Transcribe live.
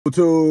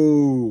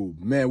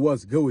YouTube, man,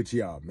 what's good with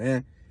y'all,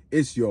 man?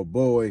 It's your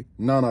boy,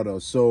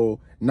 NanaTheSoul,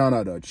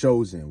 Nana the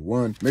Chosen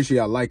One. Make sure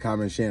y'all like,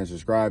 comment, share, and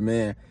subscribe,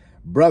 man.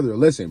 Brother,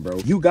 listen, bro.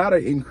 You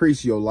gotta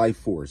increase your life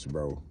force,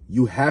 bro.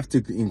 You have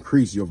to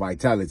increase your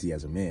vitality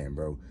as a man,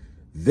 bro.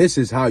 This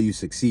is how you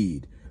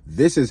succeed.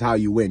 This is how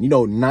you win. You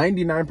know,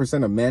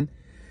 99% of men,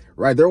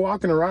 right? They're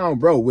walking around,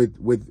 bro,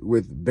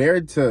 with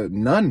bare to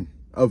none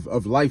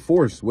of life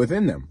force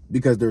within them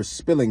because they're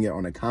spilling it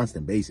on a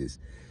constant basis.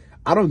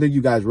 I don't think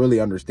you guys really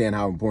understand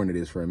how important it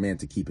is for a man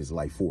to keep his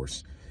life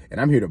force.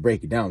 And I'm here to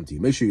break it down to you.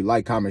 Make sure you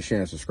like, comment, share,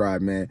 and subscribe,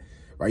 man.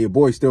 Right, your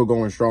boy's still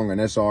going strong on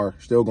SR,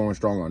 still going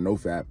strong on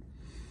NoFap.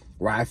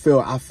 Right, I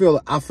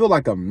feel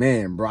like a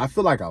man, bro. I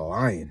feel like a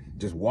lion,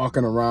 just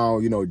walking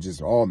around, you know,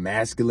 just all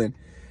masculine.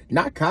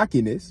 Not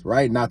cockiness,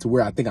 right? Not to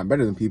where I think I'm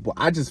better than people.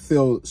 I just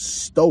feel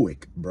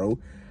stoic, bro.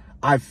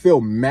 I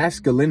feel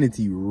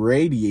masculinity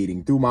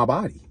radiating through my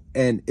body.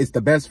 And it's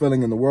the best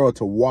feeling in the world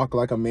to walk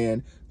like a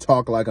man,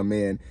 talk like a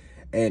man,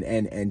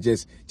 and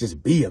just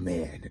be a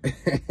man.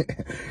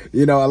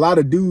 You know, a lot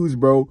of dudes,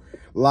 bro,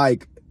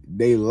 like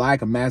they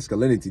lack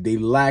masculinity. They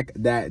lack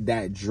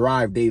that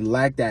drive. They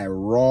lack that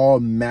raw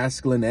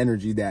masculine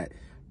energy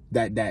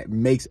that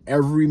makes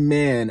every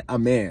man a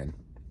man.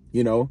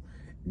 You know,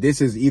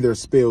 this is either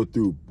spilled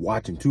through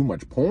watching too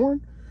much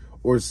porn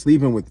or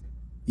sleeping with,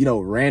 you know,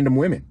 random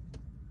women.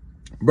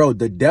 Bro,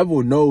 the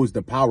devil knows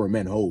the power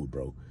men hold,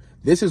 bro.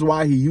 This is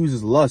why he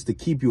uses lust to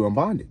keep you in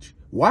bondage.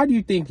 Why do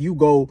you think you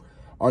go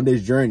on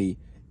this journey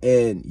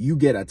and you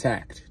get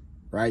attacked,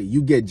 right?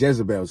 You get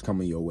Jezebels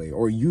coming your way,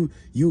 or you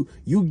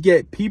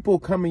get people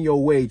coming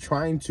your way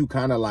trying to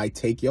kind of like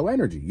take your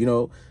energy, you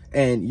know?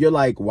 And you're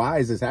like, why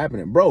is this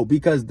happening? Bro,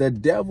 because the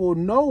devil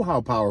know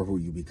how powerful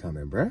you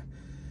becoming, bro.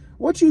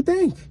 What you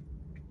think?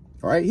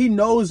 All right? He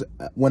knows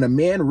when a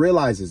man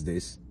realizes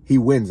this, he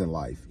wins in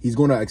life. He's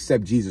going to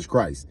accept Jesus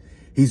Christ.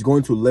 He's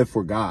going to live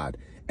for God.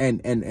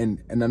 And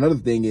another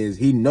thing is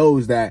he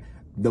knows that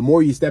the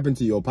more you step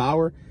into your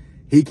power,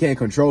 he can't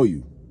control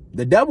you.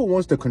 The devil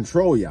wants to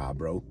control y'all,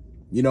 bro.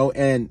 You know,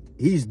 and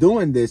he's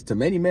doing this to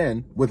many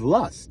men with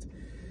lust.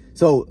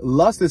 So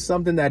lust is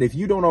something that if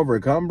you don't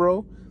overcome,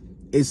 bro,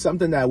 is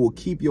something that will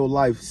keep your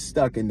life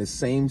stuck in the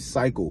same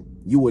cycle.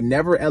 You will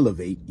never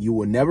elevate. You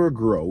will never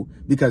grow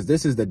because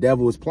this is the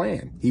devil's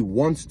plan. He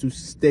wants to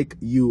stick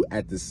you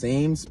at the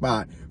same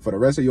spot for the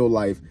rest of your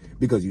life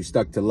because you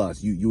stuck to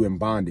lust. You in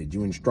bondage.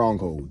 You in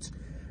strongholds.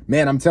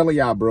 Man, I'm telling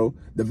y'all, bro,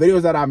 the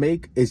videos that I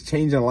make is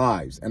changing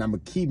lives. And I'm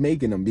going to keep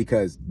making them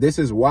because this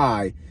is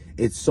why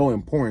it's so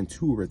important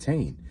to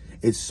retain.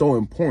 It's so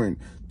important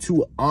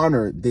to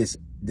honor this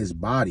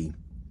body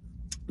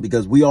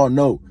because we all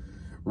know,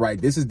 right,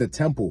 this is the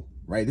temple,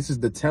 right? This is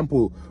the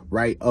temple,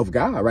 right, of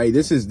God, right?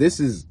 This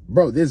is,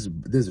 bro, this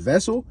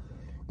vessel,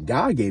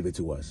 God gave it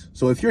to us.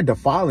 So if you're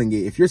defiling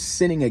it, if you're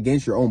sinning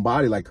against your own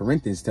body, like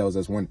Corinthians tells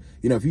us, when,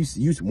 you know,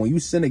 when you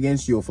sin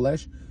against your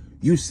flesh,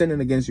 you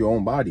sinning against your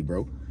own body,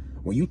 bro.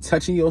 When you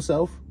touching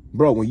yourself,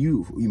 bro, when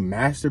you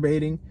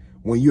masturbating,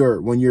 when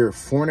you're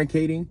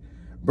fornicating,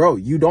 bro,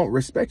 you don't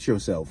respect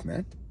yourself,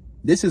 man.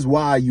 This is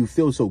why you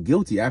feel so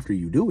guilty after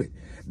you do it.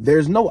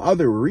 There's no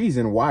other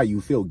reason why you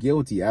feel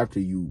guilty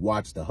after you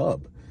watch the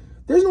hub.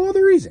 There's no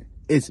other reason.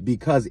 It's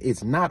because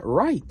it's not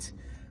right,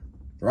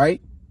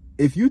 right?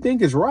 If you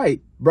think it's right,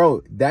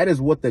 bro, that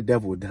is what the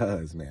devil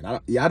does, man.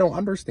 I don't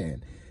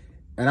understand.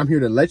 And I'm here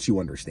to let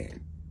you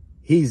understand.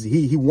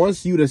 He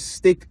wants you to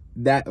stick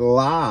that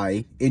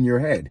lie in your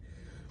head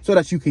so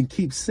that you can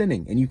keep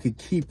sinning and you can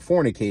keep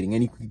fornicating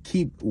and you can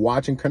keep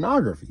watching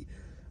pornography.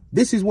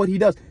 This is what he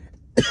does.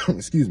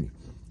 Excuse me.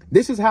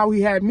 This is how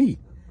he had me,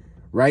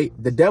 right?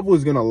 The devil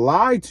is going to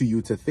lie to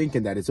you to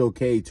thinking that it's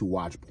okay to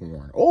watch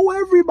porn. Oh,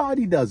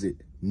 everybody does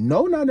it.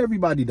 No, not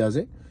everybody does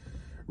it,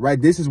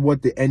 right? This is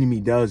what the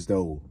enemy does,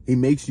 though. He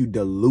makes you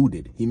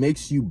deluded. He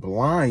makes you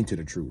blind to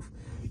the truth.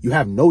 You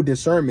have no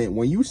discernment.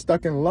 When you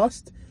stuck in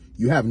lust,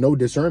 you have no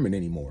discernment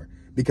anymore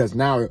because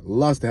now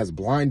lust has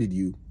blinded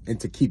you and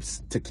to keep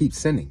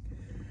sinning.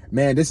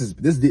 Man, this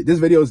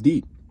video is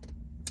deep.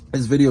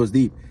 This video is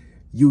deep.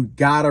 You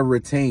gotta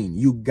retain.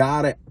 You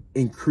gotta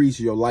increase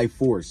your life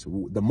force.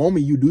 The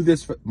moment you do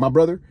this, my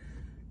brother,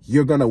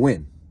 you're gonna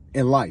win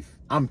in life.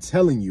 I'm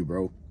telling you,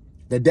 bro.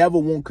 The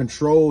devil won't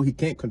control. He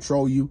can't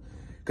control you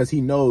because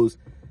he knows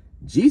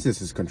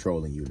Jesus is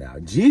controlling you now.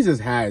 Jesus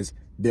has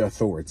the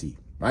authority,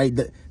 right?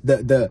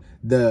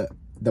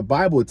 The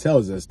Bible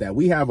tells us that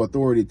we have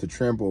authority to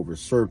trample over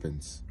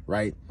serpents,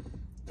 right?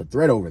 To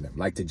tread over them,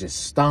 like to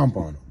just stomp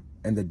on them.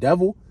 And the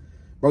devil,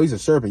 bro, he's a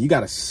serpent. You got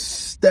to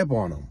step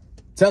on him.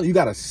 You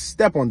got to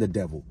step on the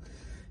devil.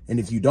 And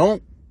if you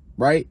don't,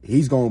 right,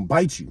 he's going to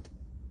bite you.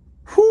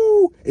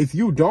 Whoo! If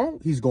you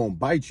don't, he's going to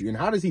bite you. And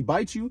how does he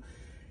bite you?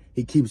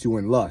 He keeps you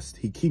in lust.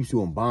 He keeps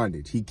you in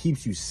bondage. He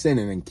keeps you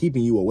sinning and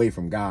keeping you away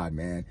from God,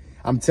 man.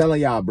 I'm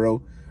telling y'all,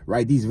 bro,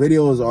 right? These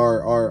videos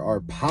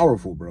are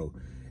powerful, bro.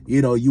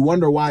 You know, you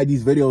wonder why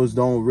these videos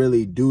don't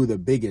really do the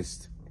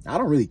biggest. I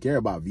don't really care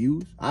about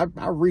views. I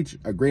reach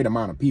a great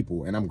amount of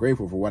people, and I'm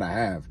grateful for what I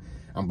have.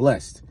 I'm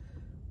blessed.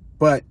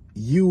 But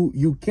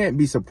you can't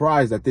be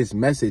surprised that this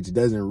message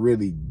doesn't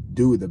really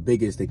do the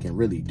biggest it can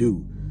really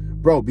do,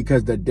 bro,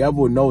 because the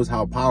devil knows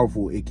how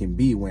powerful it can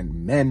be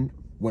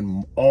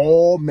when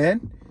all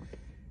men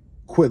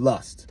quit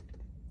lust,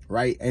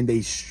 right? And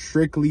they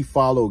strictly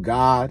follow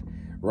God,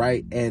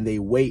 right? And they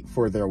wait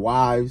for their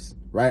wives,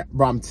 right?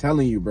 Bro, I'm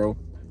telling you, bro,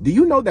 do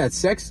you know that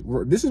sex,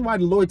 this is why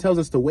the Lord tells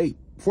us to wait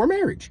for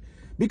marriage,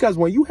 because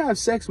when you have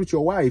sex with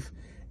your wife,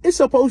 it's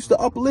supposed to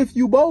uplift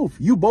you both.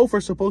 You both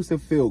are supposed to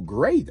feel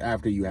great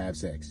after you have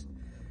sex,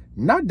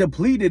 not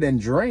depleted and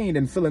drained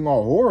and feeling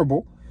all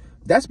horrible.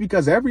 That's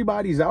because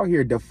everybody's out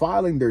here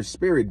defiling their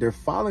spirit,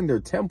 defiling their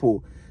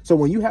temple. So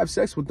when you have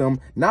sex with them,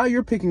 now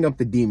you're picking up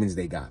the demons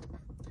they got,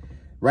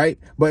 right?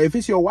 But if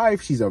it's your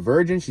wife, she's a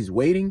virgin, she's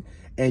waiting,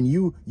 and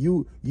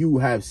you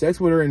have sex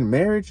with her in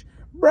marriage,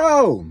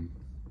 bro,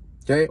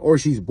 okay? Or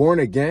she's born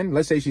again.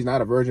 Let's say she's not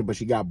a virgin, but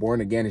she got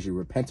born again and she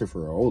repented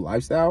for her whole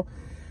lifestyle,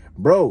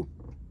 bro.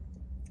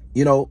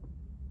 You know,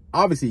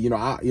 obviously,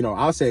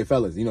 I'll say,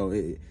 fellas,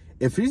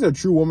 if she's a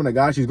true woman of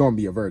God, she's going to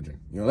be a virgin.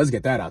 Let's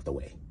get that out the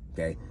way.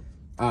 Okay.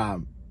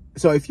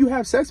 So if you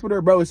have sex with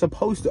her, bro, it's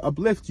supposed to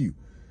uplift you.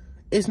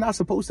 It's not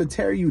supposed to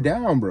tear you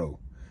down, bro.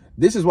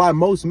 This is why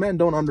most men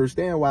don't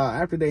understand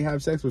why after they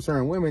have sex with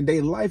certain women,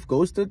 their life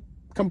goes to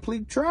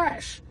complete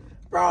trash,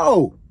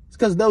 bro. It's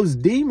because those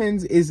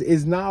demons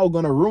is now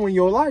going to ruin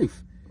your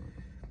life.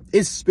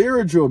 It's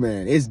spiritual,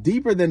 man. It's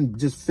deeper than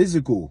just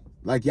physical.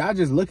 Like, y'all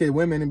just look at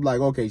women and be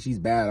like, okay, she's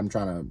bad,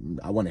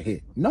 I want to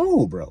hit.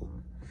 No, bro.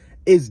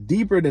 It's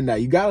deeper than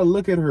that. You got to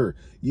look at her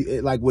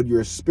like with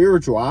your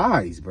spiritual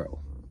eyes,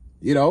 bro.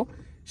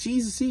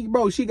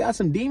 She got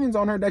some demons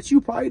on her that you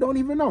probably don't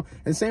even know.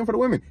 And same for the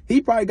women.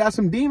 He probably got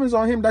some demons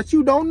on him that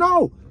you don't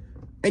know.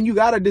 And you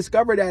got to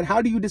discover that.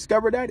 How do you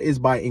discover that? Is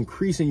by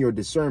increasing your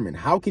discernment.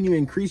 How can you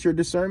increase your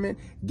discernment?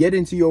 Get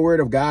into your word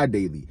of God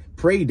daily.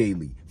 Pray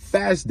daily.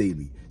 Fast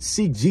daily.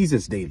 Seek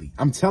Jesus daily.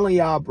 I'm telling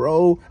y'all,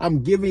 bro,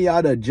 I'm giving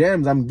y'all the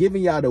gems. I'm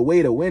giving y'all the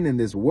way to win in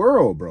this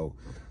world, bro,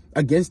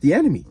 against the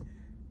enemy,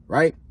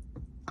 right?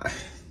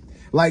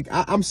 Like,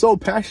 I'm so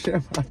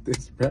passionate about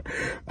this, bro.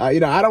 I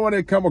don't want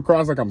to come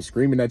across like I'm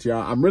screaming at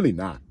y'all. I'm really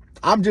not.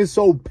 I'm just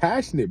so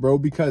passionate, bro,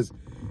 because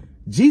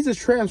Jesus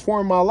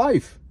transformed my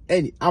life.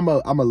 And I'm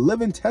a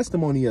living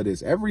testimony of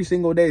this. Every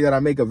single day that I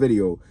make a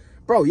video,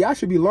 bro, y'all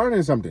should be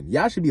learning something.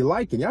 Y'all should be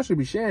liking. Y'all should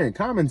be sharing,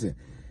 commenting.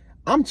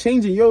 I'm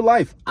changing your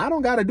life. I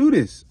don't got to do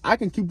this. I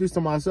can keep this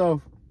to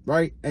myself,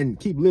 right? And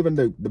keep living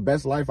the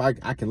best life I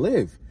can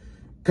live,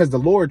 because the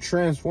Lord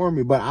transformed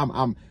me. But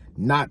I'm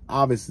not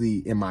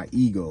obviously in my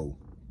ego.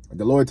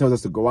 The Lord tells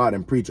us to go out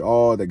and preach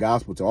all the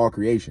gospel to all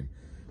creation,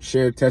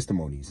 share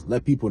testimonies,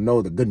 let people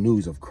know the good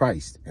news of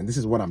Christ. And this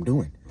is what I'm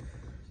doing,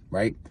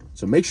 right?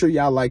 So make sure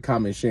y'all like,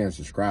 comment, share, and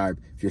subscribe.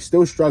 If you're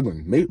still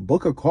struggling,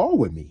 book a call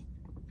with me.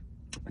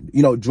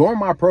 Join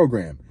my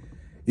program.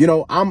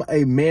 I'm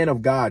a man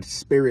of God,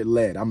 spirit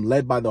led. I'm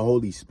led by the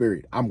Holy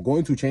Spirit. I'm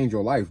going to change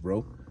your life,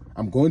 bro.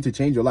 I'm going to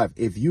change your life.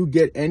 If you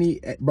get any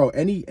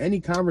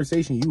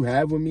conversation you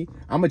have with me,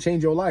 I'm going to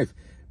change your life,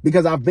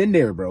 because I've been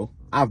there, bro.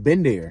 I've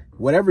been there.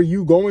 Whatever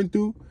you going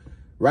through,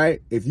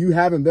 right? If you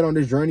haven't been on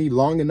this journey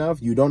long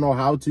enough, you don't know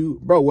how to,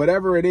 bro,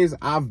 whatever it is,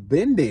 I've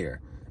been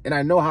there, and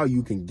I know how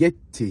you can get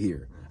to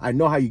here. I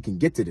know how you can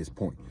get to this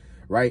point,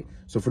 right?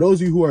 So for those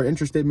of you who are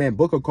interested, man,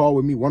 book a call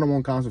with me,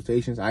 one-on-one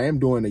consultations. I am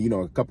doing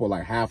a couple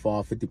like half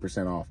off,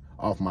 50%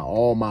 off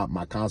all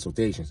my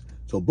consultations.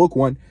 So book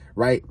one,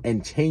 right?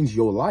 And change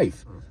your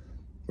life,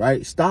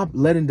 right? Stop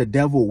letting the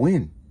devil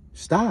win.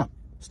 Stop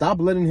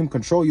letting him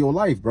control your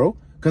life, bro.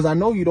 Because I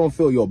know you don't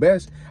feel your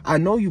best. I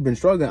know you've been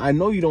struggling. I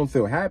know you don't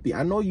feel happy.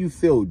 I know you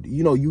feel,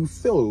 you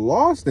feel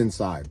lost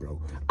inside,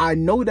 bro. I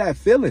know that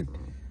feeling.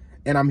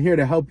 And I'm here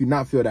to help you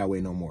not feel that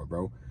way no more,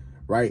 bro.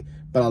 Right?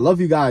 But I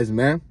love you guys,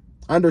 man.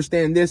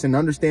 Understand this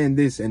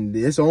and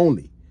this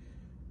only.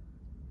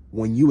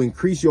 When you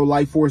increase your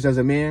life force as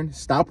a man,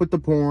 stop with the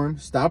porn,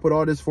 stop with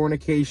all this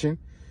fornication.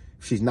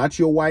 If she's not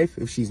your wife,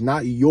 if she's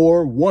not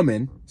your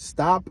woman,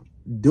 stop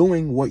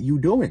doing what you're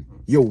doing.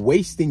 You're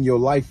wasting your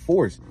life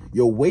force.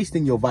 You're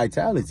wasting your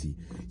vitality.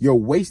 You're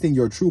wasting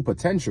your true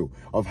potential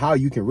of how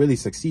you can really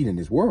succeed in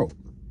this world.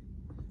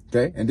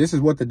 Okay? And this is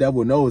what the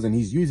devil knows, and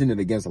he's using it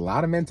against a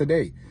lot of men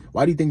today.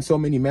 Why do you think so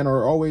many men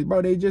are always,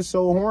 bro, they just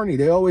so horny.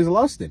 They always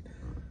lusting.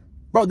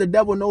 Bro, the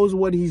devil knows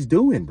what he's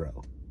doing,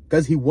 bro.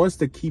 Because he wants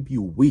to keep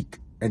you weak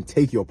and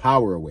take your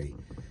power away,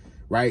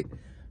 right?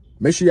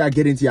 Make sure y'all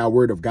get into your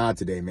word of God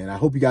today, man. I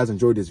hope you guys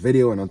enjoyed this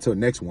video, and until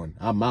next one,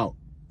 I'm out.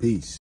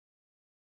 Peace.